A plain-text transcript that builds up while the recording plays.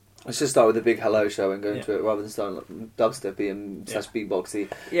Let's just start with a big hello show and go into it rather than starting like dubsteppy and slash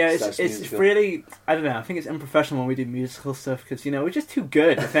beatboxy. Yeah, it's really, I don't know, I think it's unprofessional when we do musical stuff because, we're just too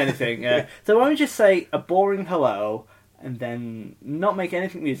good, if anything. So why don't we just say a boring hello and then not make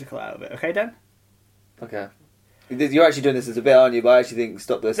anything musical out of it, okay, Dan? Okay. You're actually doing this as a bit, aren't you? But I actually think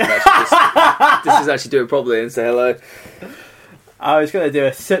stop this and actually this is actually do it properly and say hello. I was going to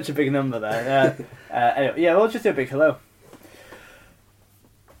do such a big number there. Anyway, we'll just do a big hello.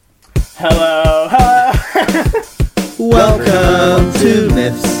 Hello. Welcome to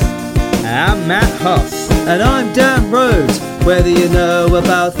Myths. I'm Matt Huss. And I'm Dan Rhodes. Whether you know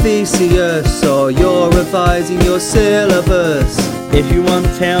about Theseus or you're revising your syllabus, if you want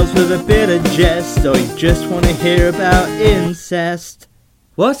tales with a bit of jest or you just want to hear about incest.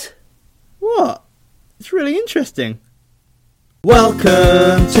 What? What? It's really interesting.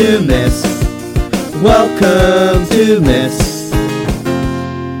 Welcome to Myths. Welcome to Myths.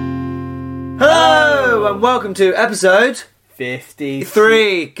 Hello and welcome to episode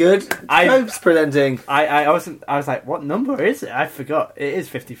 53. Good. Hope's presenting. I was like, what number is it? I forgot. It is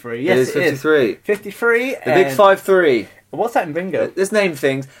 53. Yes, it is 53. 53. The big 5-3. What's that in bingo? Let's name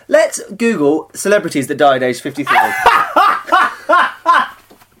things. Let's Google celebrities that died age 53.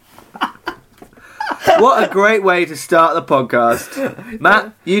 What a great way to start the podcast.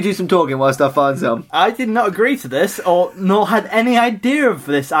 Matt, you do some talking whilst I find some. I did not agree to this, nor had any idea of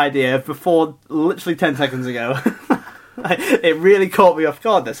this idea before literally 10 seconds ago. It really caught me off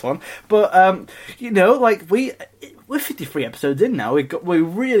guard, this one. But, we're 53 episodes in now. We're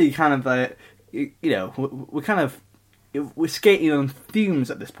really kind of, we're skating on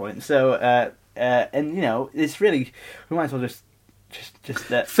fumes at this point. So, it's really, we might as well just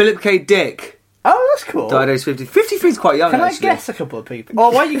Philip K. Dick. Oh, that's cool. Died age 50. 53 is quite young, Can actually. I guess a couple of people?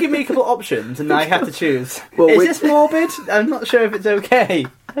 Or why don't you give me a couple of options and I have to choose? Is this morbid? I'm not sure if it's okay.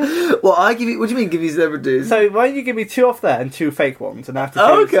 Well, I give you... What do you mean, give you celebrities? So why don't you give me 2 off there and 2 fake ones and I have to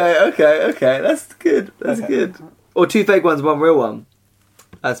choose? Okay. That's good. That's good. Or 2 fake ones, 1 real one.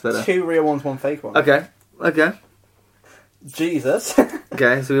 That's better. 2 real ones, 1 fake one. Okay. Jesus.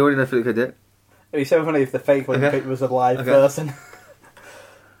 Okay, so we already know Philip K. Dick. It'd be so funny if the fake one was a live person.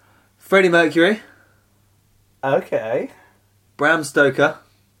 Freddie Mercury. Okay. Bram Stoker.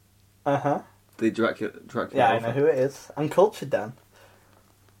 Uh-huh. The Dracula Yeah, author. I know who it is. Uncultured, Dan.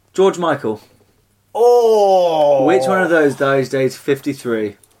 George Michael. Oh! Which one of those died age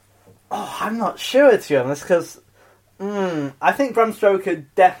 53? Oh, I'm not sure, to be honest, because... I think Bram Stoker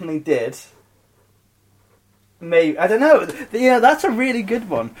definitely did. Maybe. I don't know. Yeah, that's a really good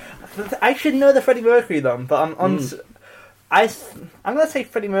one. I should know the Freddie Mercury one, but I'm going to say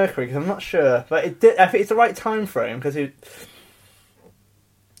Freddie Mercury because I'm not sure, but I think it's the right time frame because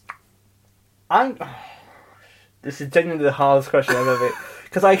this is genuinely the hardest question I've ever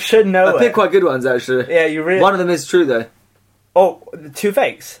because I should know. I picked quite good ones actually. Yeah, you really. One of them is true though. Oh, 2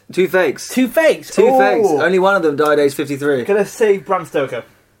 fakes. 2 fakes. 2 fakes. 2 fakes. Only one of them died age 53. I'm gonna say Bram Stoker.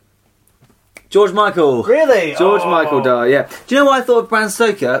 George Michael. Really? George Michael died, yeah. Do you know why I thought of Bram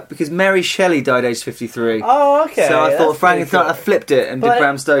Stoker? Because Mary Shelley died age 53. Oh, okay. So I thought I flipped it and did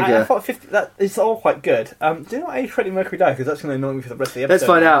Bram Stoker. I thought 50. It's all quite good. Do you know what age Freddie Mercury died? Because that's going to annoy me for the rest of the episode. Let's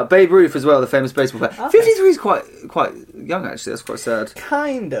find out. Babe Ruth as well, the famous baseball player. Okay. 53 is quite young actually. That's quite sad.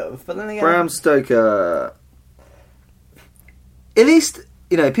 Kind of, but then again, Bram Stoker. At least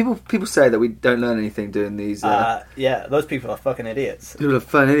people say that we don't learn anything doing these. Yeah, those people are fucking idiots. People are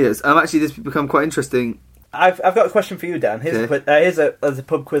fun idiots. Actually, this has become quite interesting. I've got a question for you, Dan. Here's a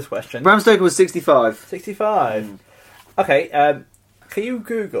pub quiz question. Bram Stoker was 65. 65. Okay. Can you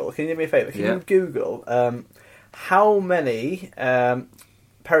Google? Can you do me a favour? Can you Google how many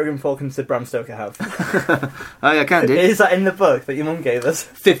peregrine falcons did Bram Stoker have? Oh, yeah, I can do. Is that in the book that your mum gave us?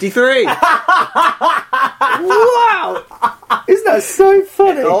 53. Wow! Isn't that so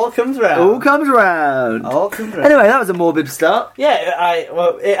funny? It all comes round. All comes round. Anyway, that was a morbid start. Yeah,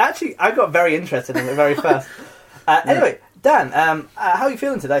 I got very interested in it very fast. Anyway, Dan, how are you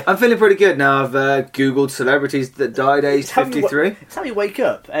feeling today? I'm feeling pretty good now. I've Googled celebrities that died aged 53. It's how you wake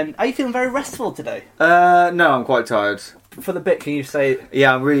up. And are you feeling very restful today? No, I'm quite tired. For the bit, can you say...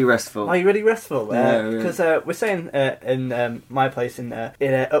 Yeah, I'm really restful. Are you really restful? Because we're staying in my place in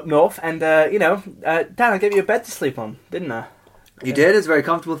up north, and, Dan, I gave you a bed to sleep on, didn't I? You did? It's very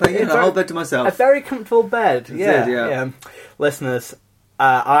comfortable, thank you. A whole bed to myself. A very comfortable bed, yeah. Listeners...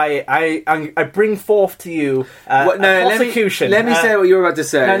 I bring forth to you prosecution. Let me say what you're about to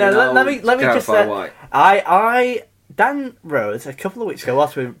say. Let me just say why. Dan Rhodes, a couple of weeks ago,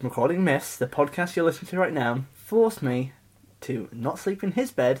 whilst we were recording Myths, the podcast you're listening to right now, forced me to not sleep in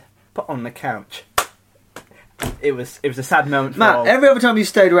his bed, but on the couch. it was a sad moment for Matt, all. every other time you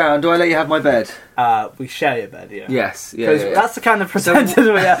stayed around, do I let you have my bed? We share your bed, yeah. Yes, Because that's the kind of presenters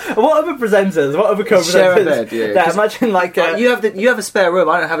we are. What other presenters? What other co-presenters? Share a bed, yeah. Yeah, imagine like you have a spare room.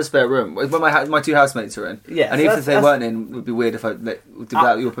 I don't have a spare room. When my two housemates are in. Yeah, and so even if they weren't in, it would be weird if I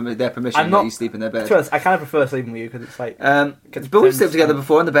without their permission let you sleep in their bed. To be honest, I kind of prefer sleeping with you because it's like. But we slept together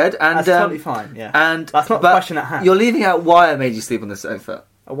before on the bed, and that's totally fine. Yeah, and that's not the question at hand. You're leaving out why I made you sleep on the sofa.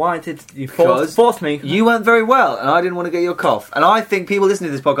 Why did you force me? You weren't very well, and I didn't want to get your cough. And I think people listening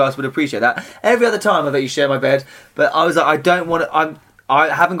to this podcast would appreciate that. Every other time I let you share my bed, but I was like, I don't want to. I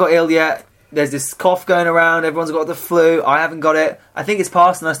haven't got ill yet. There's this cough going around. Everyone's got the flu. I haven't got it. I think it's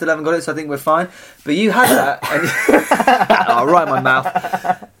passed, and I still haven't got it, so I think we're fine. But you had that, and oh, right in my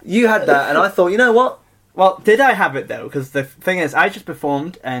mouth. You had that, and I thought, you know what? Well, did I have it though? Because the thing is, I just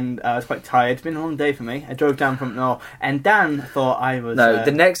performed and I was quite tired. It's been a long day for me. I drove down from North, and Dan thought I was. No,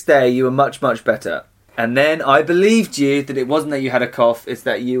 the next day you were much, much better. And then I believed you that it wasn't that you had a cough, it's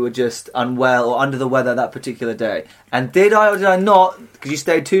that you were just unwell or under the weather that particular day. And did I or did I not, because you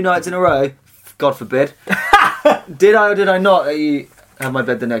stayed 2 nights in a row, God forbid, did I or did I not let you have my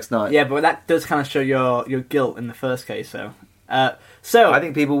bed the next night? Yeah, but that does kind of show your guilt in the first case, though. So I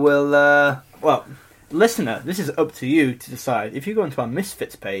think people will. Well, listener, this is up to you to decide. If you go into our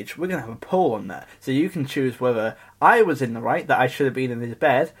Misfits page, we're going to have a poll on there. So you can choose whether I was in the right, that I should have been in his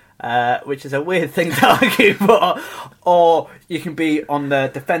bed, which is a weird thing to argue for, or you can be on the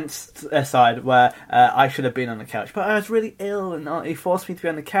defence side where I should have been on the couch. But I was really ill and he forced me to be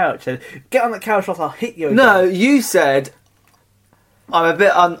on the couch. And get on the couch or else I'll hit you again. No, you said...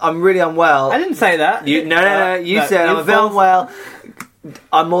 I'm really unwell. I didn't say that. No. You said I'm a bit unwell.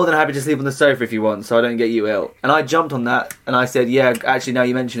 I'm more than happy to sleep on the sofa if you want, so I don't get you ill. And I jumped on that, and I said, yeah, actually, now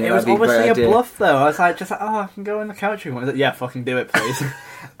you mention it, it was that'd be a great obviously a idea. bluff, though. I was like, I can go on the couch if you want. I was like, yeah, fucking do it, please.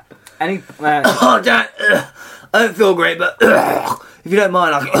 Oh, Dan, I don't feel great, but if you don't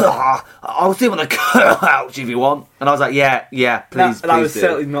mind, I'll sleep on the couch if you want. And I was like, yeah, please, that was do.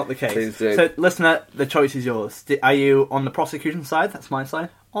 certainly not the case. Please do. So, listener, the choice is yours. Are you on the prosecution side? That's my side.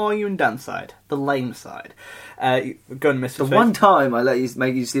 Or are you on Dan's side? The lame side. Go and miss The one time I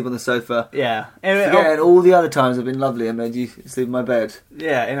make you sleep on the sofa. Yeah. And all the other times have been lovely and made you sleep in my bed.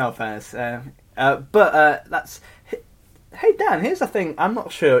 Yeah, in all fairness. But that's... Hey Dan, here's the thing. I'm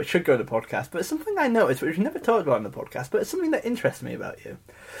not sure it should go to the podcast, but it's something I noticed, which we've never talked about on the podcast, but it's something that interests me about you.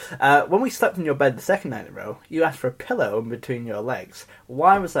 When we slept in your bed the second night in a row, you asked for a pillow in between your legs.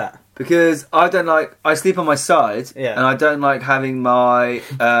 Why was that? Because I sleep on my side, Yeah. and I don't like having my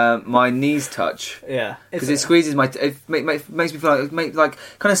my knees touch. Yeah. Because it squeezes it makes me feel like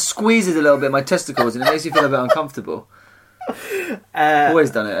kind of squeezes a little bit my testicles, and it makes me feel a bit uncomfortable. Always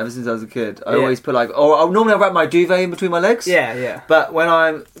done it ever since I was a kid. I always put normally I wrap my duvet in between my legs. Yeah. But when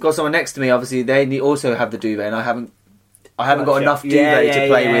I've got someone next to me, obviously they also have the duvet, and I haven't got enough duvet to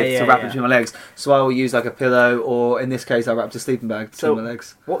play with to wrap between my legs. So I will use like a pillow, or in this case, I wrapped a sleeping bag between my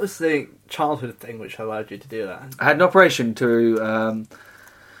legs. What was the childhood thing which allowed you to do that? I had an operation to.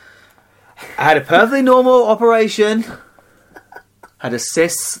 I had a perfectly normal operation. Had a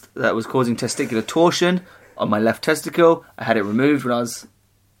cyst that was causing testicular torsion on my left testicle. I had it removed when I was...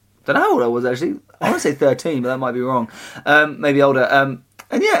 I don't know how old I was, actually. I want to say 13, but that might be wrong. Maybe older. And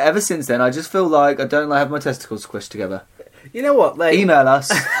yeah, ever since then, I just feel like I don't like having my testicles squished together. You know what? Email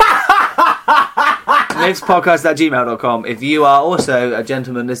us. nipspodcast@gmail.com if you are also a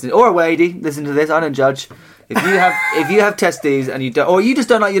gentleman listening, or a lady listening to this. I don't judge. If you have testes and you don't... Or you just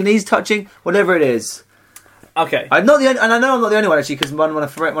don't like your knees touching, whatever it is. Okay. I'm not the only, and I know I'm not the only one, actually, because one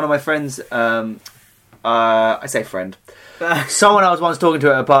of my friends... I say friend. Someone I was once talking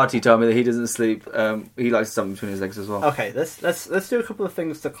to at a party told me that he doesn't sleep. He likes something between his legs as well. Okay, let's do a couple of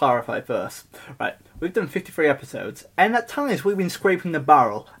things to clarify first. Right, we've done 53 episodes, and at times we've been scraping the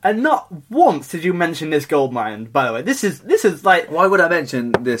barrel, and not once did you mention this gold mine. By the way, this is like, why would I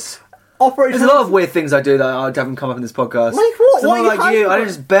mention this? Operation. There's a lot of weird things I do that I haven't come up in this podcast. Like what? I'm What not like you. I don't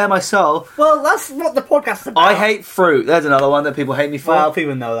just bare my soul. Well, that's what the podcast is about. I hate fruit. There's another one that people hate me for. Well,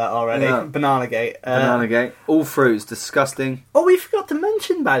 people know that already. Yeah. Banana Gate. Banana Gate. All fruits, disgusting. Oh, we forgot to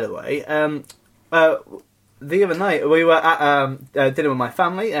mention, by the way, the other night we were at dinner with my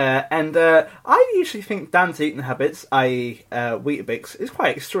family, and I usually think Dan's eating habits, i.e. Weetabix, is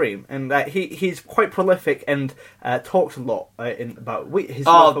quite extreme, and he's quite prolific and talks a lot about his.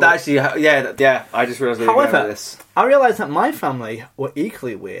 Oh, actually, yeah. I just realised. However, I realised that my family were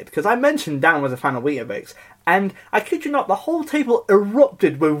equally weird because I mentioned Dan was a fan of Weetabix, And I kid you not, the whole table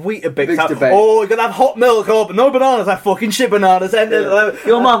erupted with Weetabix. Big Like, debate. oh, we're going to have hot milk or no bananas. I fucking shit bananas. And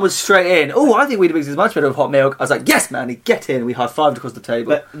Your mum was straight in. Oh, I think Weetabix is much better with hot milk. I was like, yes, Manny, get in. We high-fived across the table.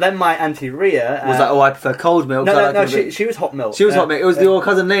 But then my Auntie Ria... was like, oh, I prefer cold milk. She was hot milk. She was hot milk. It was your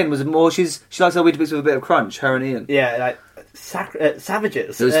cousin Lynn was more. She likes her Weetabix with a bit of crunch. Her and Ian. Yeah, like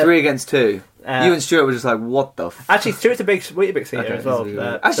savages. It was 3 against 2. You and Stuart were just like, what the? Actually, Stuart's a big Weetabix eater as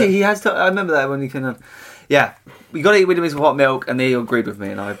well. Actually, he has. I remember that when he can. Yeah, we got to eat Weetabix with hot milk, and they agreed with me,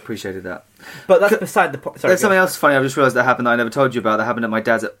 and I appreciated that. But that's beside the point. There's something else funny I've just realised that happened that I never told you about. That happened at my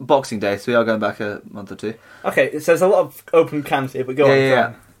dad's Boxing Day, so we are going back a month or 2. Okay, so there's a lot of open cans here, but go on.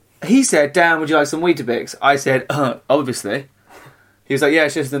 Yeah. He said, Dan, would you like some Weetabix? I said, obviously. He was like, yeah,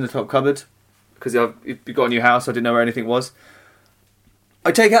 it's just in the top cupboard. Because you've got a new house, I didn't know where anything was.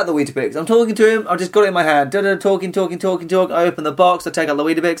 I take out the Weetabix. I'm talking to him, I've just got it in my hand. Talking. I open the box, I take out the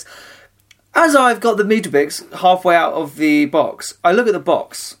Weetabix. As I've got the Weetabix halfway out of the box, I look at the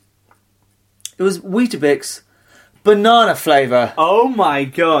box. It was Weetabix banana flavour. Oh my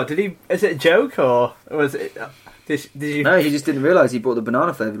god! Is it a joke or was it? Did you? No, he just didn't realise he brought the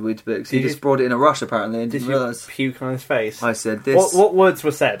banana flavoured Weetabix. He just brought it in a rush apparently and didn't realise. Puke on his face? I said this. What words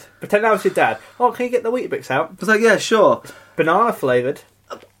were said? Pretend I was your dad. Oh, can you get the Weetabix out? I was like, yeah, sure. Banana flavoured.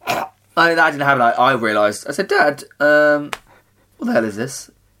 I didn't have it. I realised. I said, Dad, what the hell is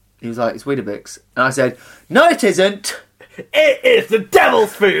this? He was like, it's Weetabix. And I said, no, it isn't. It is the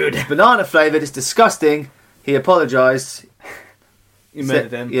devil's food. Banana flavoured. It's disgusting. He apologised. You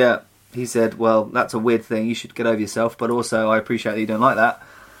murdered him. Yeah. He said, well, that's a weird thing. You should get over yourself. But also, I appreciate that you don't like that.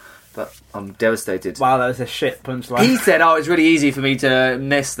 But I'm devastated. Wow, that was a shit punchline. He said, oh, it's really easy for me to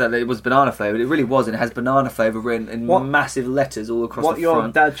miss that it was banana flavoured. It really wasn't. It has banana flavour written in massive letters all across the front. What your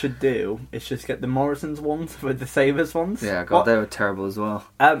dad should do is just get the Morrison's ones with the Savers ones. Yeah, God, they were terrible as well.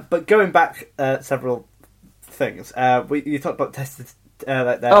 But going back several things, you talked about tested.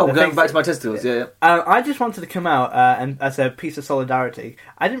 Going back to my testicles, yeah. I just wanted to come out and as a piece of solidarity.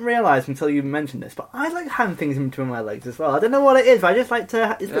 I didn't realise until you mentioned this, but I like having things in between my legs as well. I don't know what it is, but I just like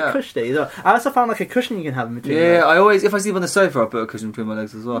to. It's the cushiony. I also found like a cushion you can have in between. Yeah, I always, if I sleep on the sofa, I put a cushion between my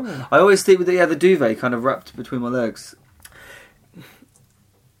legs as well. I always sleep with the duvet kind of wrapped between my legs.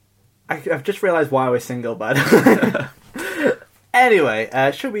 I've just realised why we're single, bud.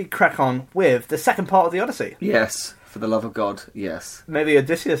 Anyway, should we crack on with the second part of the Odyssey? Yes. For the love of God, yes. Maybe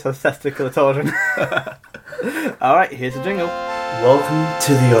Odysseus has testicular torsion. Alright, here's a jingle. Welcome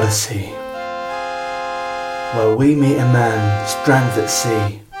to the Odyssey, where we meet a man stranded at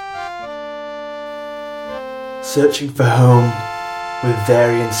sea, searching for home with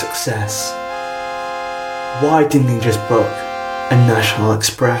varying success. Why didn't he just book a National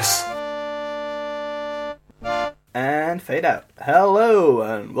Express? And fade out. Hello,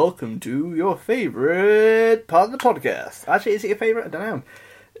 and welcome to your favourite part of the podcast. Actually, is it your favourite? I don't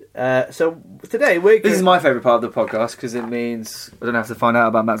know. So, today This is my favourite part of the podcast, because it means I don't have to find out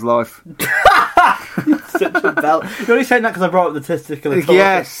about Matt's life. Such a bell. You're only saying that because I brought up the testicular torsion.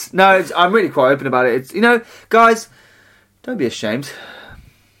 Yes. No, I'm really quite open about it. It's, guys, don't be ashamed.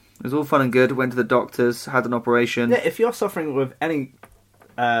 It was all fun and good. Went to the doctors, had an operation. Yeah, if you're suffering with any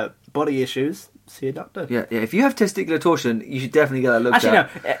body issues, see a doctor. Yeah. If you have testicular torsion, you should definitely get that looked at.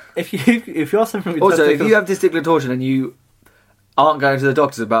 Actually, no. If you're suffering with also, if you have testicular torsion and you aren't going to the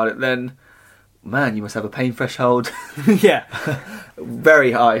doctors about it, then man, you must have a pain threshold. Yeah,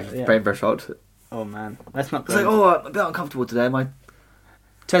 very high pain threshold. Oh man, that's not. It's like, I'm a bit uncomfortable today. My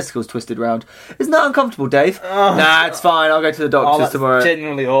testicles twisted round. Isn't that uncomfortable, Dave? Oh, nah, it's fine. I'll go to the doctors tomorrow.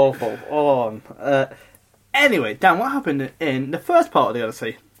 Genuinely awful. Anyway, Dan, what happened in the first part of the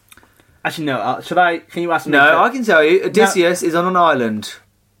Odyssey? Actually, no. Can you ask me? No, I can tell you. Odysseus is on an island.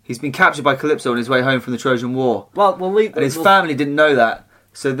 He's been captured by Calypso on his way home from the Trojan War. Well, we'll leave. And his family didn't know that,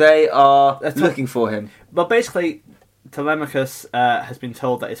 so they are looking for him. But basically, Telemachus has been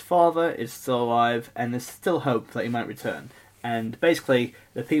told that his father is still alive, and there's still hope that he might return. And basically,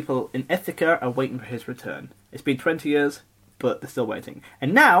 the people in Ithaca are waiting for his return. It's been 20 years, but they're still waiting.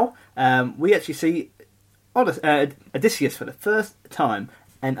 And now, we actually see Odysseus for the first time.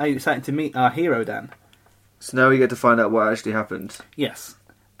 And are you excited to meet our hero, Dan? So now we get to find out what actually happened. Yes.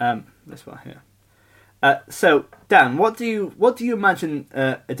 This one here. So, Dan, what do you imagine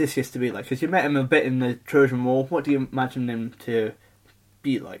Odysseus to be like? Because you met him a bit in the Trojan War. What do you imagine him to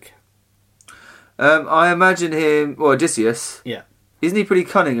be like? I imagine him... Well, Odysseus. Yeah. Isn't he pretty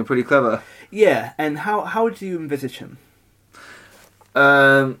cunning and pretty clever? Yeah, and how do you envisage him?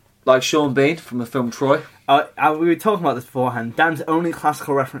 Like Sean Bean from the film Troy. We were talking about this beforehand. Dan's only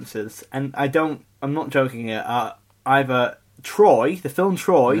classical references, and I'm not joking here, are either Troy, the film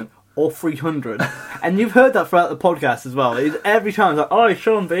Troy, or 300. And you've heard that throughout the podcast as well. Every time it's like, oh,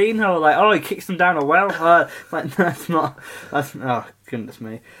 Sean Bean, or like, oh, he kicks them down a well. Like, oh, goodness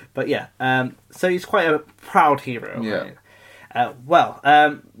me. But yeah, so he's quite a proud hero. Yeah.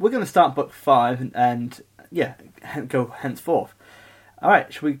 Right? We're going to start book 5 and yeah, go henceforth.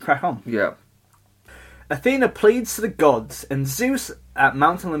 Alright, shall we crack on? Yeah. Athena pleads to the gods and Zeus at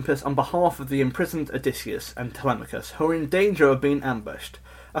Mount Olympus on behalf of the imprisoned Odysseus and Telemachus, who are in danger of being ambushed.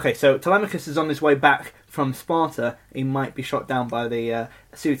 Okay, so Telemachus is on his way back from Sparta. He might be shot down by the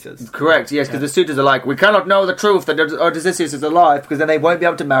suitors. Correct, yes, because the suitors are like, we cannot know the truth that Odysseus is alive, because then they won't be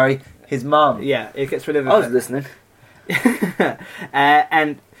able to marry his mum. Yeah, it gets rid of it. I was listening.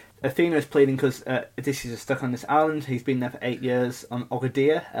 And Athena is pleading because Odysseus is stuck on this island. He's been there for 8 years on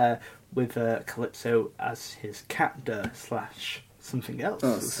Ogygia, with Calypso as his captor / something else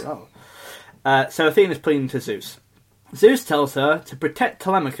as well. So Athena's pleading to Zeus. Zeus tells her to protect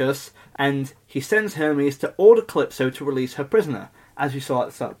Telemachus, and he sends Hermes to order Calypso to release her prisoner, as we saw at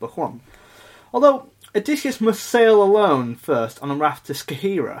the start of book 1. Although Odysseus must sail alone first on a raft to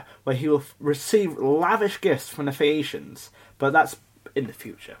Scylla, where he will receive lavish gifts from the Phaeacians, but that's in the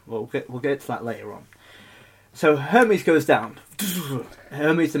future. We'll get to that later on. So Hermes goes down.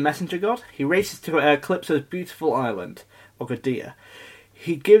 Hermes, the messenger god, he races to Calypso's beautiful island, Ogygia.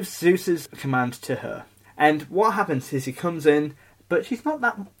 He gives Zeus's command to her. And what happens is he comes in, but she's not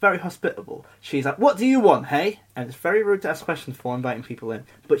that very hospitable. She's like, what do you want, hey? And it's very rude to ask questions for inviting people in.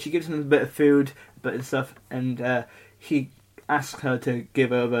 But she gives him a bit of food, and stuff, and he asks her to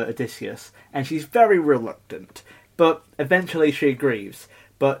give over Odysseus. And she's very reluctant. But eventually she agrees.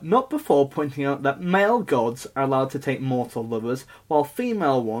 But not before pointing out that male gods are allowed to take mortal lovers, while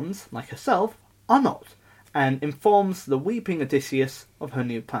female ones, like herself, are not. And informs the weeping Odysseus of her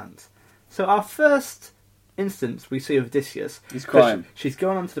new plans. So our first instance we see of Odysseus, he's crying. She's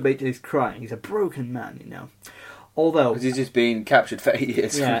going onto the beach and he's crying. He's a broken man, you know. Although, because he's just been captured for 8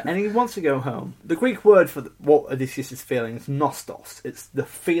 years. Yeah, and he wants to go home. The Greek word for what Odysseus is feeling is nostos. It's the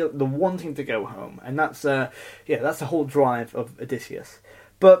wanting to go home, and that's the whole drive of Odysseus.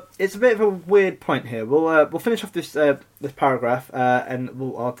 But it's a bit of a weird point here. We'll finish off this paragraph, and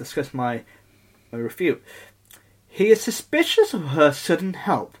I'll discuss my refute. He is suspicious of her sudden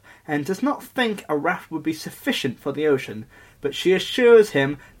help, and does not think a raft would be sufficient for the ocean, but she assures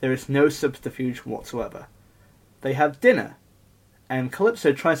him there is no subterfuge whatsoever. They have dinner, and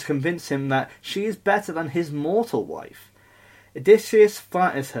Calypso tries to convince him that she is better than his mortal wife. Odysseus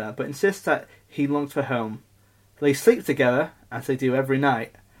flatters her, but insists that he longs for home. They sleep together, as they do every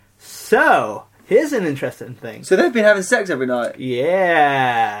night. So, here's an interesting thing. So they've been having sex every night?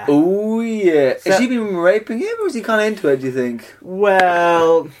 Yeah. Oh, yeah. So, has she been raping him, or is he kind of into it, do you think?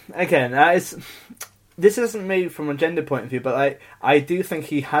 Well, again, this isn't me from a gender point of view, but I do think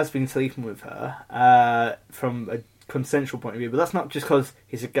he has been sleeping with her from a consensual point of view. But that's not just because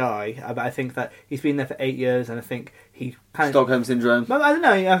he's a guy. I think that he's been there for 8 years, and I think he kind of... Stockholm Syndrome. Well, I don't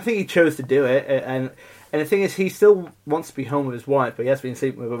know. I think he chose to do it, and the thing is, he still wants to be home with his wife, but he has been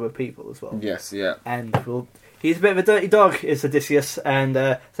sleeping with other people as well. Yes, yeah. And he's a bit of a dirty dog, is Odysseus,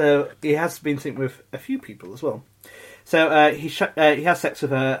 and so he has been sleeping with a few people as well. So he has sex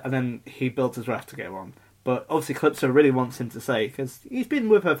with her, and then he builds his raft to go on. But obviously Calypso really wants him to stay, because he's been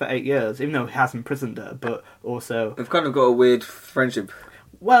with her for 8 years, even though he has imprisoned her, but also... They've kind of got a weird friendship.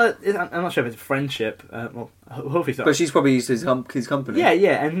 Well, I'm not sure if it's a friendship. Well, hopefully so. But she's probably used to his company.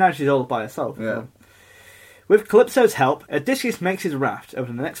 Yeah, and now she's all by herself. Yeah. With Calypso's help, Odysseus makes his raft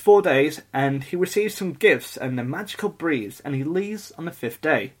over the next 4 days, and he receives some gifts and a magical breeze, and he leaves on the 5th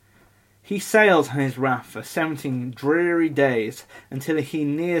day. He sails on his raft for 17 dreary days until he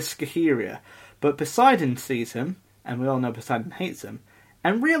nears Scylla, but Poseidon sees him, and we all know Poseidon hates him,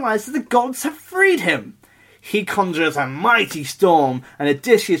 and realises the gods have freed him. He conjures a mighty storm, and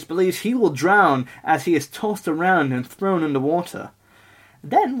Odysseus believes he will drown as he is tossed around and thrown underwater.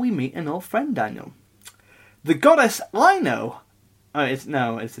 Then we meet an old friend, Daniel. The goddess Ino... it's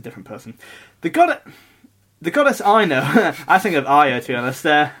a different person. The goddess Ino... I think of Io, to be honest.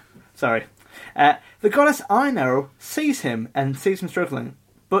 Sorry. The goddess Ino sees him and sees him struggling,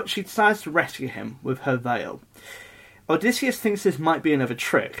 but she decides to rescue him with her veil. Odysseus thinks this might be another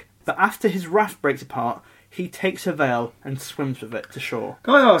trick, but after his raft breaks apart, he takes her veil and swims with it to shore.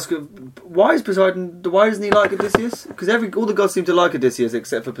 Can I ask, why isn't he like Odysseus? Because all the gods seem to like Odysseus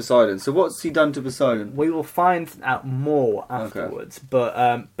except for Poseidon. So what's he done to Poseidon? We will find out more afterwards. Okay.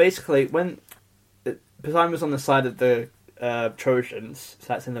 But basically, when Poseidon was on the side of the Trojans, so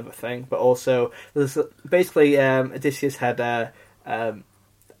that's another thing. But also, there's basically Odysseus had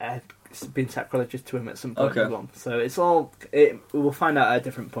been sacrilegious to him at some point Okay. as well. So it's all... we'll find out at a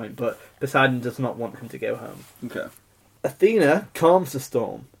different point, but Poseidon does not want him to go home. Okay. Athena calms the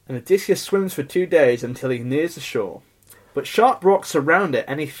storm, and Odysseus swims for 2 days until he nears the shore. But sharp rocks surround it,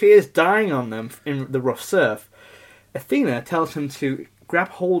 and he fears dying on them in the rough surf. Athena tells him to grab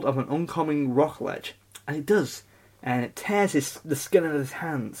hold of an oncoming rock ledge, and he does, and it tears the skin of his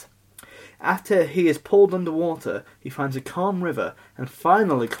hands. After he is pulled underwater, he finds a calm river, and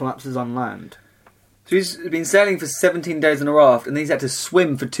finally collapses on land. So he's been sailing for 17 days on a raft, and then he's had to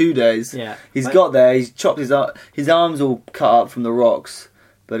swim for 2 days. Yeah. He's got there, he's chopped his arms all cut up from the rocks,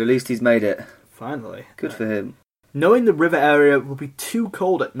 but at least he's made it. Finally. Good for him. Knowing the river area will be too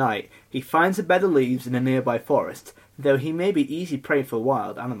cold at night, he finds a bed of leaves in a nearby forest, though he may be easy prey for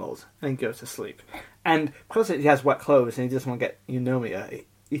wild animals, and goes to sleep. And because he has wet clothes and he doesn't want to get pneumonia,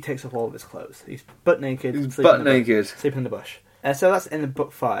 he takes off all of his clothes. He's butt naked. He's sleeping butt in the bush- naked. Sleeping in the bush. So that's in the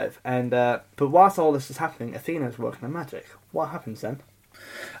book 5. And but whilst all this is happening, Athena is working on magic. What happens then?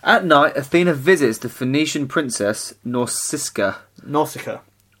 At night, Athena visits the Phoenician princess Nausicaa. Nausicaa.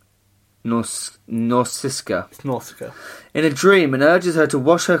 Nausicaa. It's Nausicaa. In a dream and urges her to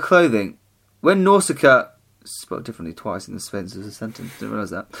wash her clothing. When Nausicaa... Spelled differently twice in the sentence of a sentence, didn't realise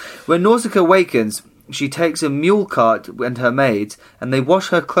that. When Nausicaa wakens, she takes a mule cart and her maids, and they wash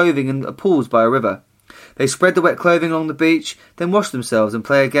her clothing in pools by a river. They spread the wet clothing along the beach, then wash themselves and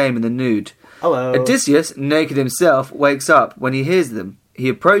play a game in the nude. Hello. Odysseus, naked himself, wakes up when he hears them. He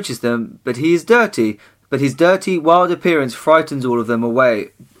approaches them, but he is dirty. But his dirty, wild appearance frightens all of them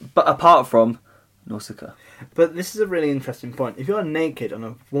away. But apart from Nausicaa. But this is a really interesting point. If you're naked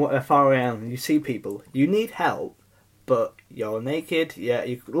on a faraway island and you see people, you need help, but you're naked, yeah,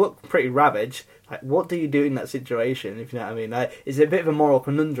 you look pretty ravaged. Like, what do you do in that situation, if you know what I mean? Like, it's a bit of a moral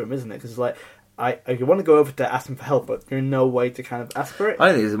conundrum, isn't it? Because, like, I want to go over to ask them for help, but there's no way to kind of ask for it. I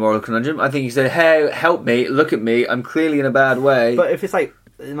don't think it's a moral conundrum. I think you say, hey, help me, look at me, I'm clearly in a bad way. But if it's like,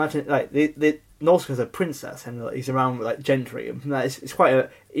 imagine, like, the Nausicaa's a princess and like, he's around with like gentry, and it's quite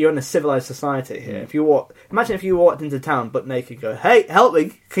a... You're in a civilized society here. If you imagine if you walked into town butt naked and go, hey, help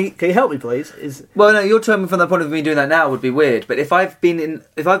me, can you help me please? Well, no, you're telling me from the point of me doing that now would be weird. But if I've been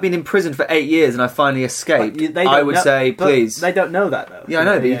in prison for 8 years and I finally escaped, I would say, please. They don't know that though. Yeah, I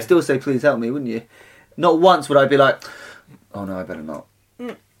know, but you'd still say, please help me, wouldn't you? Not once would I be like, oh no, I better not.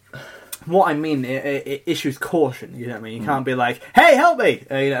 What I mean, it issues caution. You know what I mean? You can't be like, hey, help me.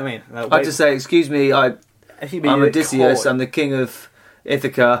 You know what I mean? Like, I'd just say, excuse me, I'm Odysseus. I'm the king of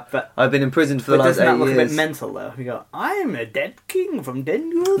Ithaca. But I've been imprisoned for the last 8 years. Doesn't that look a bit mental though? You go, I'm a dead king from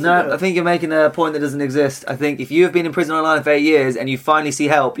 10 years ago. No, I think you're making a point that doesn't exist. I think if you have been in prison on a line for 8 years and you finally see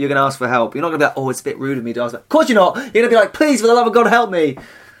help, you're going to ask for help. You're not going to be like, oh, it's a bit rude of me to ask. Of course you're not. You're going to be like, please, for the love of God, help me.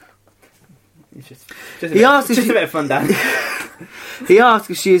 It's just a bit of fun, Dan. He asks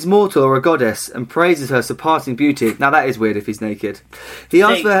if she is mortal or a goddess and praises her surpassing beauty. Now that is weird if he's naked. He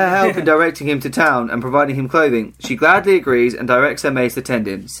asks for her help in directing him to town and providing him clothing. She gladly agrees and directs her maids to tend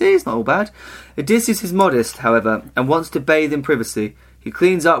him. See, it's not all bad. Odysseus is modest, however, and wants to bathe in privacy. He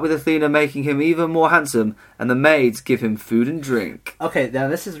cleans up with Athena, making him even more handsome, and the maids give him food and drink. Okay, now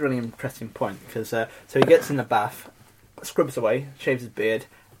this is a really interesting point, because so he gets in the bath, scrubs away, shaves his beard,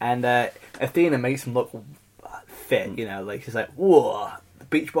 and Athena makes him look fit, you know, like she's like, whoa, the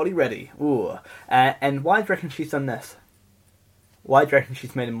beach body ready, whoa. And why do you reckon she's done this? Why do you reckon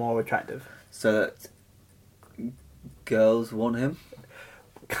she's made him more attractive? So that girls want him?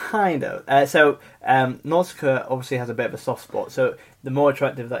 Kind of. Nausicaa obviously has a bit of a soft spot, so the more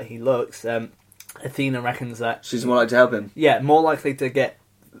attractive that he looks, Athena reckons that... She's more likely to help him? Yeah, more likely to get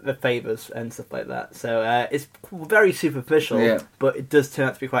the favours and stuff like that. So it's very superficial, but it does turn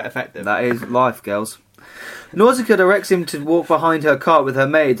out to be quite effective. That is life, girls. Nausicaa directs him to walk behind her cart with her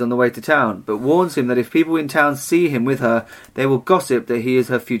maids on the way to town, but warns him that if people in town see him with her, they will gossip that he is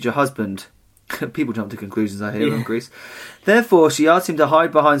her future husband. People jump to conclusions, I hear, in Greece. Therefore, she asks him to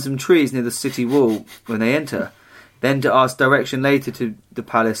hide behind some trees near the city wall when they enter, then to ask direction later to the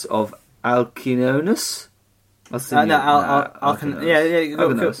palace of Alcinous. Alcinous.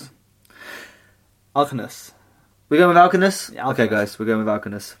 Alcinous. We're going with Alcinous? Yeah, okay, guys, we're going with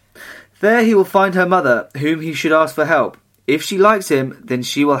Alcinous. There he will find her mother, whom he should ask for help. If she likes him, then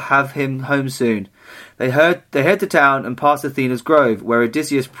she will have him home soon. They head to town and pass Athena's grove, where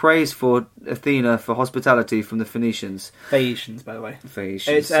Odysseus prays for Athena for hospitality from the Phoenicians. Phaeacians, by the way.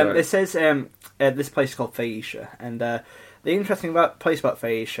 Phaeacians, it says this place is called Phaeacia, and the interesting place about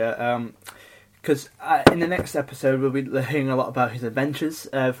Phaeacia, because in the next episode we'll be hearing a lot about his adventures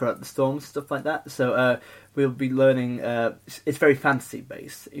throughout the storm, stuff like that. So we'll be learning. It's very fantasy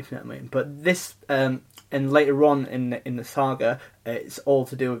based, if you know what I mean. But this, and later on in the saga, it's all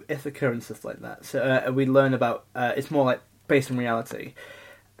to do with Ithaca and stuff like that. So we learn about. It's more like based in reality.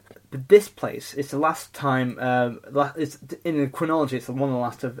 But this place, it's the last time. It's in the chronology. It's one of the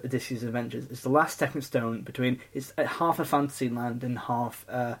last of Odysseus' adventures. It's the last stepping stone between. It's half a fantasy land and half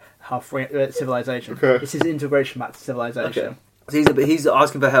civilization. Okay. It's his integration back to civilization. Okay. So he's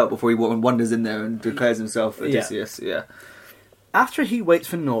asking for help before he wanders in there and declares himself Odysseus. Yeah. After he waits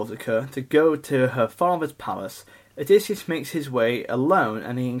for Nausicaa to go to her father's palace, Odysseus makes his way alone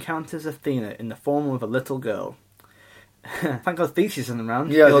and he encounters Athena in the form of a little girl. Thank God Theseus isn't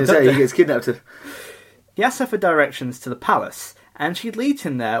around. Yeah, I was going to say, he gets kidnapped. He asks her for directions to the palace, and she leads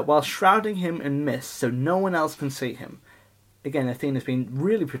him there while shrouding him in mist so no one else can see him. Again, Athena's been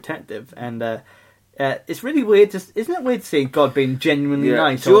really protective, and it's really weird. Isn't it weird to see God being genuinely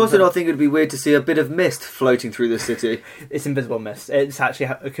nice? Do you also not think it would be weird to see a bit of mist floating through the city? It's invisible mist. It actually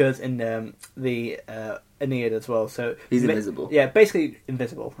occurs in the Aeneid as well. So he's invisible. Yeah, basically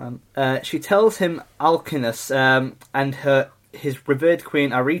invisible. She tells him Alcinous and his revered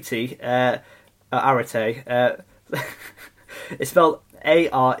queen Arete. It's spelled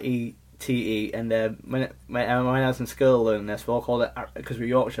Arete, and when I was in school learning this, we all called it, because we're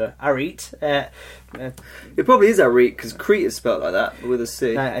Yorkshire, Arete. It probably is Arete, because Crete is spelled like that, with a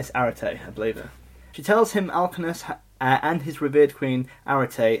C. It's Arete, I believe. She tells him Alcinous and his revered queen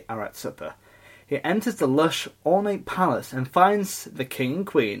Arete are at supper. He enters the lush, ornate palace and finds the king and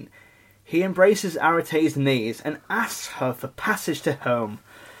queen. He embraces Arete's knees and asks her for passage to home.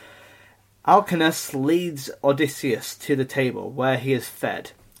 Alcinous leads Odysseus to the table where he is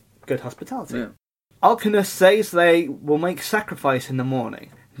fed. Good hospitality. Yeah. Alcinous says they will make sacrifice in the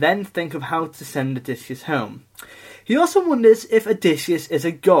morning, then think of how to send Odysseus home. He also wonders if Odysseus is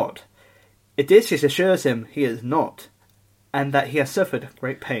a god. Odysseus assures him he is not, and that he has suffered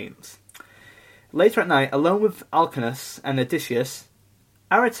great pains. Later at night, alone with Alcinous and Odysseus,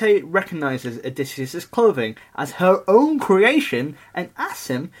 Arete recognises Odysseus' clothing as her own creation and asks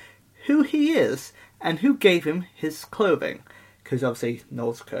him who he is and who gave him his clothing. Because obviously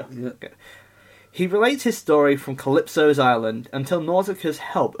Nausicaa. Yeah. He relates his story from Calypso's island until Nausicaa's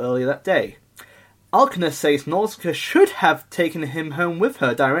help earlier that day. Alcinous says Nausicaa should have taken him home with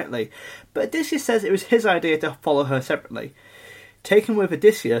her directly, but Odysseus says it was his idea to follow her separately. Taken with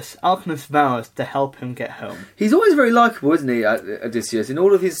Odysseus, Alcinous vows to help him get home. He's always very likeable, isn't he, Odysseus? In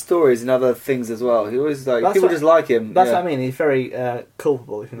all of his stories and other things as well. He always people just like him. That's what I mean. He's very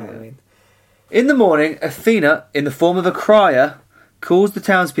culpable, if you know what I mean. In the morning, Athena, in the form of a crier, calls the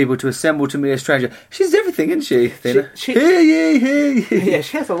townspeople to assemble to meet a stranger. She's everything, isn't she, Athena? Hear ye, hear ye. Yeah,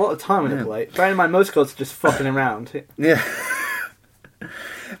 she has a lot of time on her plate. Bearing in mind, most gods are just fucking around. Yeah.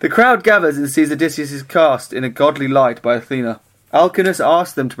 The crowd gathers and sees Odysseus cast in a godly light by Athena. Alcinous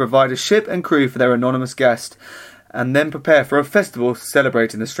asks them to provide a ship and crew for their anonymous guest, and then prepare for a festival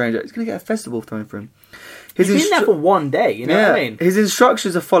celebrating the stranger. He's going to get a festival thrown for him. He's been there for one day, you know what I mean? His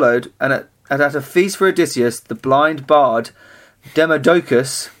instructions are followed, and at a feast for Odysseus, the blind bard,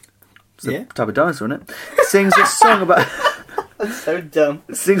 Demodocus, it's a type of dinosaur, isn't it? Sings a song about... That's so dumb.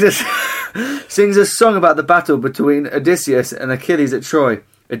 Sings a song about the battle between Odysseus and Achilles at Troy.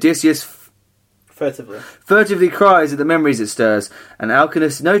 Odysseus furtively cries at the memories it stirs, and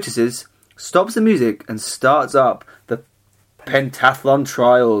Alcinous notices, stops the music, and starts up the pentathlon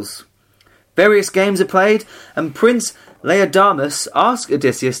trials. Various games are played, and Prince Laodamas asks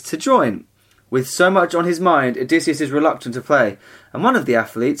Odysseus to join. With so much on his mind, Odysseus is reluctant to play, and one of the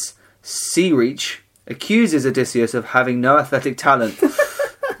athletes, Seareach, accuses Odysseus of having no athletic talent.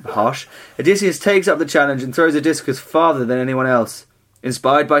 Harsh. Odysseus takes up the challenge and throws a discus farther than anyone else.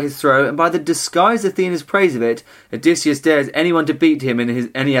 Inspired by his throw and by the disguised Athena's praise of it, Odysseus dares anyone to beat him in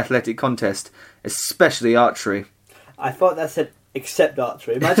any athletic contest, especially archery. I thought that said except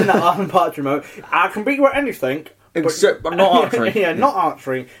archery. Imagine that Arthur Partridge mode. I can beat you at anything. Except not archery. Yeah, not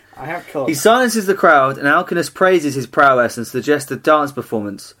archery. I have colour. He silences the crowd, and Alcinous praises his prowess and suggests a dance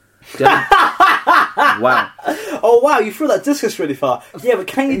performance. Wow. Oh wow, you threw that discus really far. Yeah, but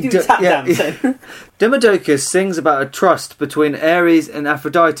can you do tap dancing? Demodocus sings about a trust between Ares and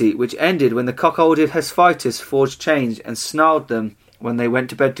Aphrodite, which ended when the cuckolded Hephaestus forged chains and snarled them when they went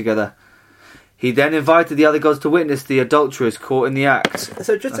to bed together. He then invited the other gods to witness the adulterers caught in the act.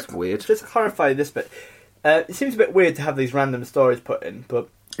 So That's weird. Just to clarify this bit, it seems a bit weird to have these random stories put in, but...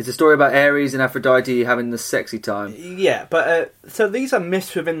 It's a story about Ares and Aphrodite having the sexy time. Yeah, but so these are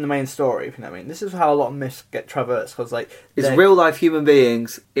myths within the main story, if you know what I mean. This is how a lot of myths get traversed, because it's real life human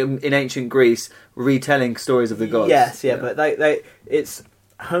beings in ancient Greece retelling stories of the gods. Yes, yeah. But it's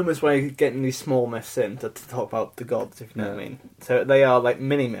Homer's way of getting these small myths in to talk about the gods, if you know what I mean. So they are like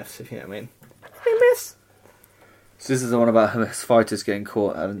mini myths, if you know what I mean. Mini myths. So this is the one about Hephaestus getting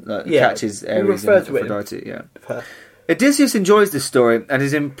caught and catches Ares and Aphrodite. Yeah. Odysseus enjoys this story and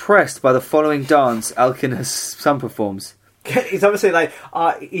is impressed by the following dance Alcinous' son performs. He's obviously like,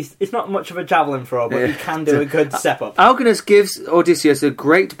 he's not much of a javelin thrower, but he can do a good step up. Alcinous gives Odysseus a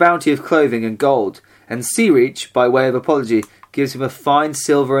great bounty of clothing and gold, and Seareach, by way of apology, gives him a fine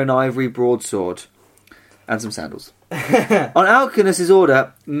silver and ivory broadsword and some sandals. On Alcinous'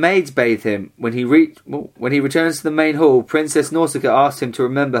 order, maids bathe him. When he returns to the main hall, Princess Nausicaa asks him to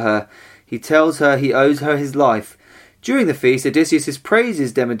remember her. He tells her he owes her his life. During the feast, Odysseus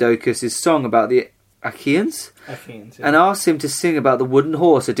praises Demodocus' song about the Achaeans, and asks him to sing about the wooden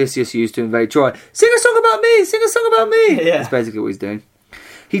horse Odysseus used to invade Troy. Sing a song about me! Sing a song about me! Yeah. That's basically what he's doing.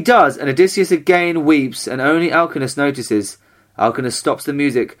 He does, and Odysseus again weeps, and only Alcinous notices. Alcinous stops the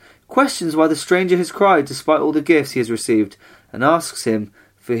music, questions why the stranger has cried despite all the gifts he has received, and asks him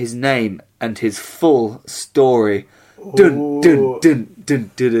for his name and his full story. Dun, dun, dun, dun,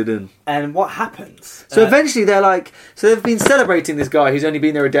 dun, dun, dun. And what happens? So eventually they've been celebrating this guy who's only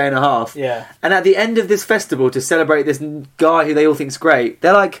been there a day and a half. Yeah. And at the end of this festival, to celebrate this guy who they all think's great,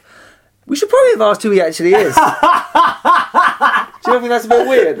 they're like, we should probably have asked who he actually is. Do you think that's a bit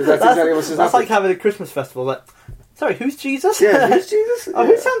weird? That's exactly what's just That's happened. like having a Christmas festival. Like, sorry, who's Jesus? Yeah, who's Jesus? Oh,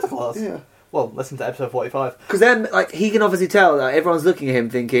 who's Santa Claus? Yeah. Well, listen to episode 45. Because then, he can obviously tell that everyone's looking at him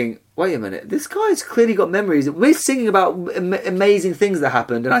thinking, wait a minute, this guy's clearly got memories. We're singing about amazing things that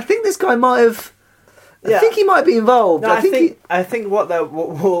happened, and I think this guy might have... I think he might be involved. No, I think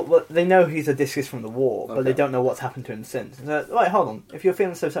what they know he's Odysseus from the war, but they don't know what's happened to him since. So, right, hold on. If you're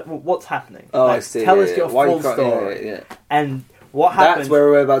feeling so sad, what's happening? Oh, I see. Tell us your full story. Yeah. And what happened... That's where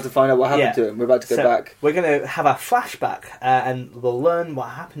we're about to find out what happened to him. We're about to go back. We're going to have a flashback, and we'll learn what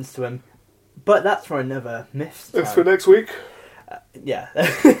happens to him. But that's for another myth. That's for next week. Yeah.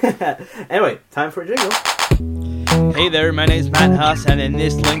 Anyway, time for a jingle. Hey there, my name's Matt Huss, and in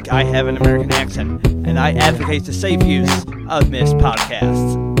this link I have an American accent, and I advocate the safe use of missed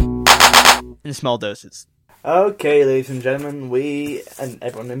podcasts in small doses. Okay, ladies and gentlemen, and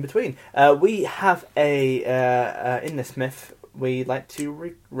everyone in between, we have in this myth, we like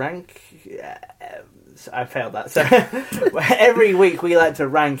to rank... I failed that. So every week we like to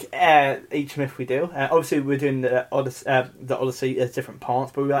rank each myth we do. Obviously, we're doing the Odyssey as different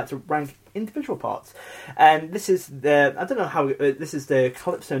parts, but we like to rank individual parts. And this is this is the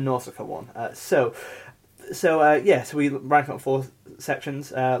Calypso Nausicaa one. So we rank up 4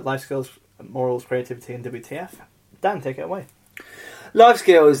 sections: life skills, morals, creativity, and WTF. Dan, take it away. Life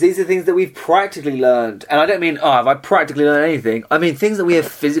skills, these are things that we've practically learned. And I don't mean, have I practically learned anything? I mean things that we have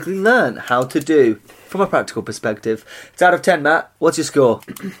physically learned how to do from a practical perspective. It's out of 10, Matt. What's your score?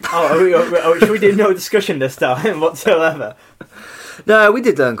 Should we do no discussion this time whatsoever? No, we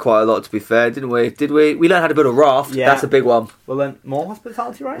did learn quite a lot, to be fair, didn't we? Did we? We learned how to build a raft. Yeah. That's a big one. We learned more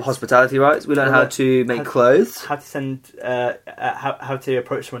hospitality rights. Hospitality rights. We learned how to make clothes. How to send... how to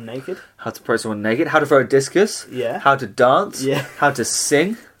approach someone naked. How to approach someone naked. How to throw a discus. Yeah. How to dance. Yeah. How to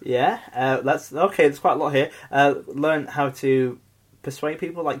sing. Yeah. That's... Okay, there's quite a lot here. Learn how to persuade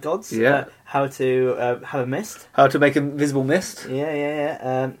people like gods. Yeah. How to have a mist. How to make a visible mist.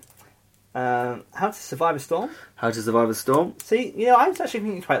 Yeah. How to survive a storm. How to survive a storm. See, I was actually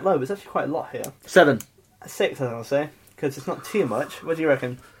thinking quite low, but there's actually quite a lot here. 7. 6, I would say, because it's not too much. What do you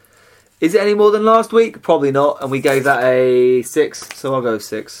reckon? Is it any more than last week? Probably not, and we gave that a 6, so I'll go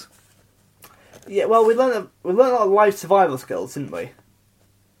 6. Yeah, well, we learned a lot of life survival skills, didn't we?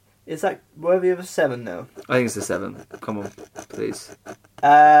 Is that worthy of a 7 now? I think it's a 7. Come on, please.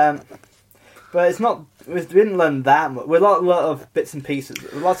 But it's not. We didn't learn that much. We learned a lot of bits and pieces.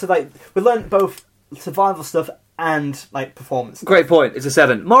 Lots of we learned both survival stuff and performance. Great point. It's a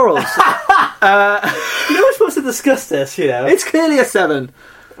 7. Morals. We're supposed to discuss this. It's clearly a 7.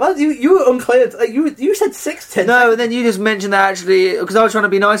 Well, you were unclear. You said 6, 10. No, and then you just mentioned that actually because I was trying to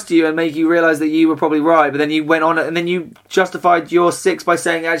be nice to you and make you realise that you were probably right. But then you went on and then you justified your 6 by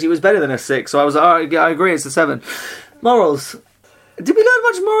saying actually it was better than a 6. So I was like, I agree. It's a 7. Morals. Did we learn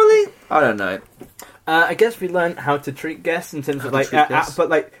much morally? I don't know. I guess we learned how to treat guests in terms of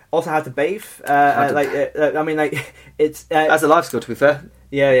but also how to bathe. It's that's a life skill, to be fair.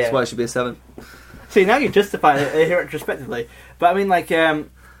 Yeah. That's why it should be a 7. See, now you're justifying it here retrospectively. But I mean,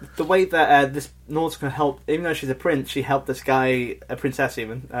 the way that this Nausicaa helped, even though she's a prince, she helped this guy, a princess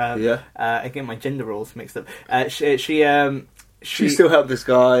even. I get my gender roles mixed up. She still helped this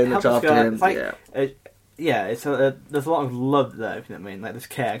guy, looked after him. There's a lot of love there, if you know what I mean, there's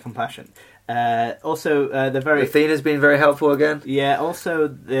care, compassion. Also, they're very... Athena's been very helpful again. Yeah, also,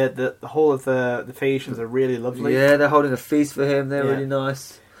 the whole of the Phaeacians are really lovely. Yeah, they're holding a feast for him. They're really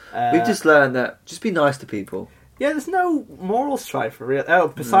nice. We've just learned that just be nice to people. Yeah, there's no moral strife for real. Oh,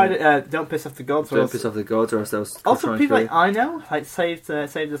 Poseidon, don't piss off the gods. Don't piss off the gods or else they'll... Also, people like I know, like, saved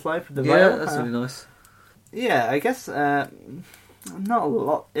his life with the Yeah, veil. that's really nice. Yeah, I guess not a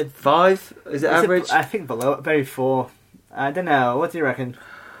lot. 5? Is it average? I think below it, maybe 4. I don't know. What do you reckon?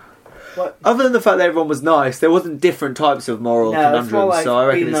 What? Other than the fact that everyone was nice, there wasn't different types of moral conundrums, like so I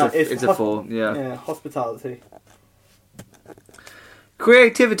reckon it's a 4. Yeah, hospitality.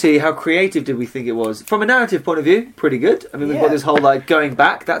 Creativity, how creative did we think it was? From a narrative point of view, pretty good. I mean, we've got this whole, like, going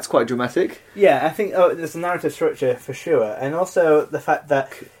back, that's quite dramatic. Yeah, I think there's a narrative structure for sure. And also the fact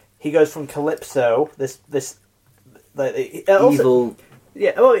that he goes from Calypso, this evil...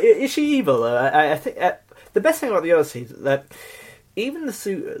 Yeah, well, is she evil, though? I think the best thing about the Odyssey is that even the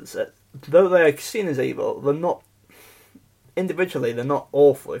suitors, though they're seen as evil, they're not... Individually, they're not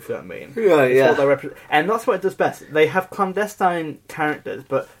awful, if you know what I mean. Right, yeah. And that's what it does best. They have clandestine characters,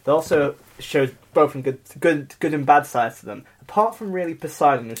 but they also show both in good and bad sides to them. Apart from really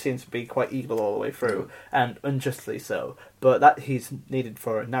Poseidon, who seems to be quite evil all the way through, and unjustly so. But that he's needed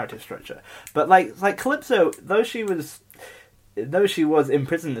for a narrative structure. But like Calypso, though she was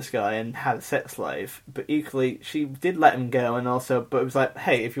imprisoned this guy and had a sex slave, but equally she did let him go, and also, but it was like,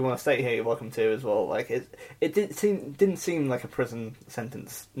 hey, if you want to stay here, you're welcome to as well. Like it didn't seem like a prison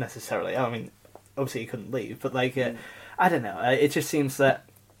sentence necessarily. I mean, obviously he couldn't leave, but like I don't know. It just seems that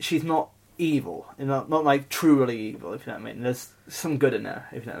she's not evil, not like truly evil. If you know what I mean. There's some good in her,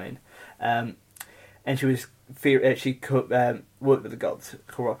 if you know what I mean. And she was she could work with the gods,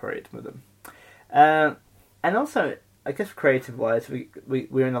 cooperate with them, and also. I guess creative-wise,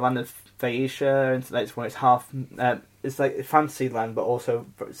 we're in the land of Phaeacia, and that's where it's half... it's like a fantasy land, but also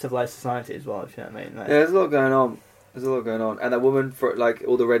civilized society as well, if you know what I mean. Like, yeah, there's a lot going on. And that woman, for like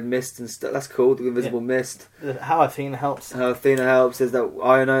all the red mist and stuff, that's cool, the invisible mist. How Athena helps. There's that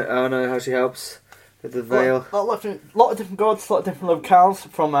I know how she helps with the veil. A lot of different gods, a lot of different locales,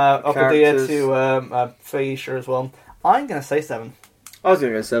 from Ophidia to Phaeacia as well. I'm going to say 7. I was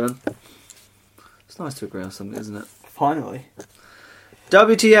going to go 7. It's nice to agree on something, isn't it? Finally.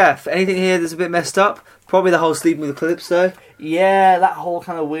 WTF? Anything here that's a bit messed up? Probably the whole sleeping with Calypso. Yeah, that whole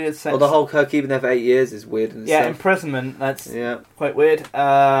kind of weird sense. Or the whole her keeping there for 8 years is weird. Imprisonment. That's quite weird. He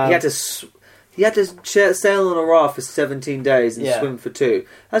had to sail on a raft for 17 days and swim for 2.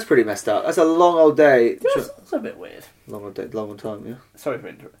 That's pretty messed up. That's a long old day. It's a bit weird. Long old time, yeah. Sorry for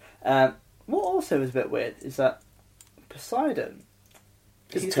interrupting. What also is a bit weird is that Poseidon...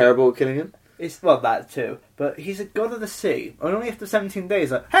 He's terrible at killing him. Well, that too. But he's a god of the sea. And only after 17 days,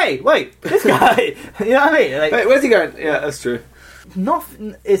 like, hey, wait, this guy! You know what I mean? Like, wait, where's he going? Yeah, that's true.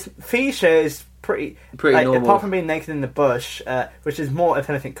 Phaeacia is pretty like, normal. Apart from being naked in the bush, which is more, if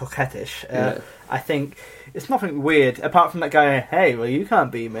anything, coquettish. I think it's nothing weird, apart from that guy, hey, well, you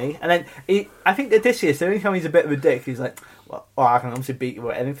can't beat me. And then, I think Odysseus, the only time he's a bit of a dick, he's like, well, I can obviously beat you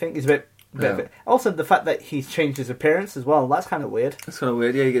or anything. He's a bit of it. Also, the fact that he's changed his appearance as well, that's kind of weird. That's kind of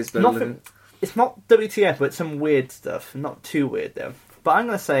weird, yeah, he gets better looking. It's not WTF, but some weird stuff. Not too weird, though. But I'm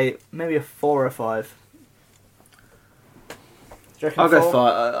going to say maybe a 4 or a 5. I'll go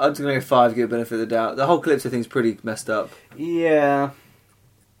 5. I'm just going to go 5 to give a benefit of the doubt. The whole Calypso thing's pretty messed up. Yeah.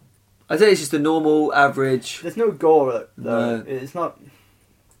 I'd say it's just a normal, average... There's no gore, though. No. It's not...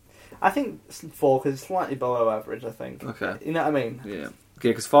 I think it's 4, because it's slightly below average, I think. Okay. You know what I mean? Yeah.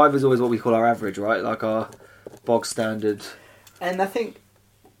 Because 5 is always what we call our average, right? Like our bog standard. And I think...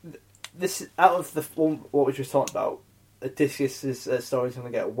 This out of the what we just talked about, Odysseus' story is going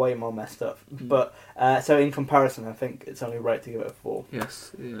to get way more messed up. But so in comparison, I think it's only right to give it a 4.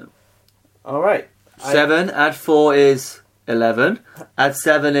 Yes, yeah. All right. 7. Add 4 is 11. Add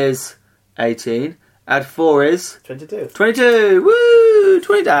 7 is 18. Add 4 is 22. 22. Woo!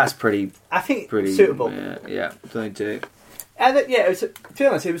 20. That's pretty. I think pretty suitable. Yeah. 22. And to be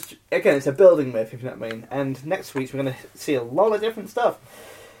honest, it was again. It's a building myth, if you know what I mean. And next week we're going to see a lot of different stuff.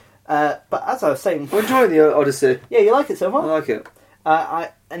 But as I was saying, I'm enjoying the Odyssey. Yeah, you like it so far? I like it.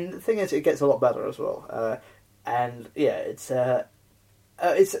 And the thing is, it gets a lot better as well. And yeah, it's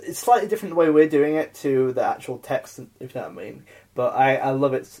slightly different the way we're doing it to the actual text, if you know what I mean. But I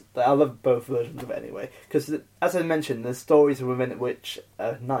love it. I love both versions of it anyway. Because as I mentioned, there's stories within it which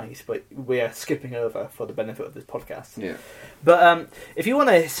are nice, but we are skipping over for the benefit of this podcast. Yeah. But if you want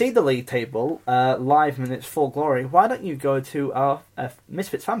to see the league table live in its full glory, why don't you go to our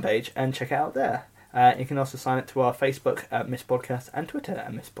Misfits fan page and check it out there? You can also sign up to our Facebook at Miss Podcast and Twitter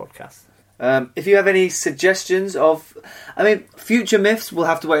at Miss Podcast. If you have any suggestions of, future myths, we'll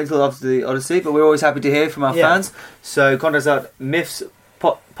have to wait until after the Odyssey, but we're always happy to hear from our fans. So contact us at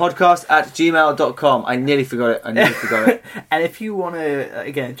mythspodcast@gmail.com. I nearly forgot it. And if you want to,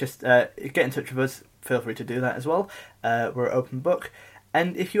 again, just get in touch with us, feel free to do that as well. We're an open book.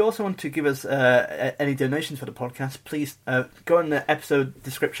 And if you also want to give us any donations for the podcast, please go in the episode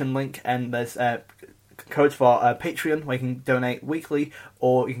description link, and there's codes for Patreon, where you can donate weekly,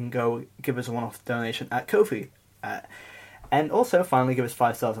 or you can go give us a one-off donation at Ko-fi. And also, finally, give us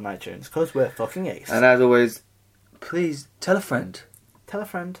 5 stars on iTunes, because we're fucking ace. And as always, please tell a friend. Tell a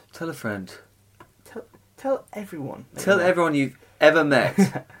friend. Tell a friend. Tell everyone. Tell everyone you've ever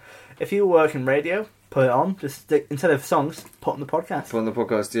met. If you work in radio, put it on. Just stick, instead of songs, put on the podcast. Put on the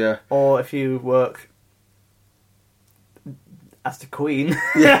podcast, yeah. Or if you work as the Queen,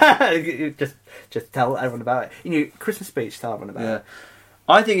 just tell everyone about it. You know, Christmas speech, tell everyone about it.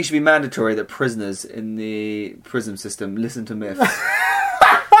 I think it should be mandatory that prisoners in the prison system listen to myths.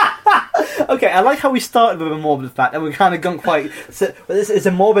 Okay, I like how we started with a morbid fact, and we've kind of gone quite... This is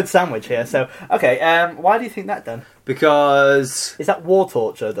a morbid sandwich here, so... Okay, why do you think that then? Because... Is that war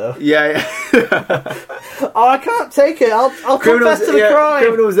torture, though? Yeah. Oh, I can't take it. I'll confess to the crime.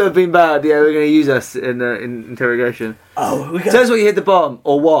 Criminals that have been bad, we're going to use us in interrogation. Oh, Tell us what you hit the bomb,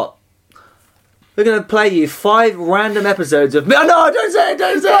 or what? We're going to play you 5 random episodes of... Oh, no, don't say it!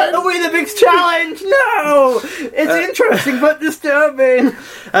 That'll be the big challenge! No! It's interesting, but disturbing.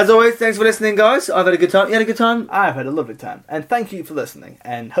 As always, thanks for listening, guys. I've had a good time. You had a good time? I've had a lovely time. And thank you for listening.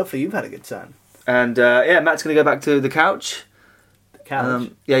 And hopefully you've had a good time. And, Matt's going to go back to the couch. The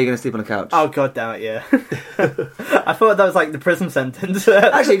couch? You're going to sleep on the couch. Oh, god damn it, yeah. I thought that was like the prison sentence.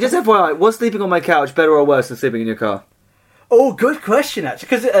 Actually, just FYI, was sleeping on my couch better or worse than sleeping in your car? Oh, good question, actually.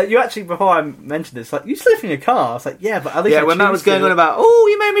 Because you actually, before I mentioned this, like, you sleep in your car. I was like, yeah, but at least when Matt was going on about,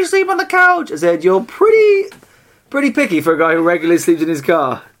 you made me sleep on the couch, I said, you're pretty picky for a guy who regularly sleeps in his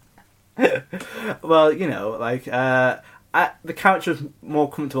car. Well, you know, like, the couch was more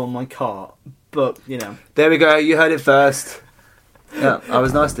comfortable in my car, but, you know. There we go, you heard it first. Yeah, I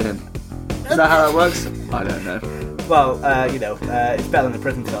was nice to him. Is that how that works? I don't know. Well, it's better than the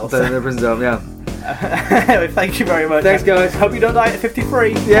prison cell. Better than the prison cell, yeah. Anyway, thank you very much. Thanks, guys. Hope you don't die at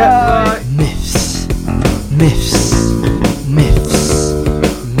 53. Yeah, bye. Myths. Myths. Myths.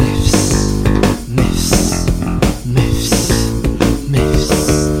 Myths. Myths. Myths. Myths.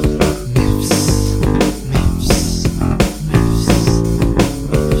 Myths. Myths.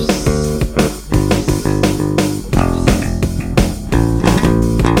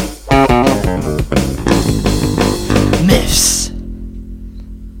 Myths.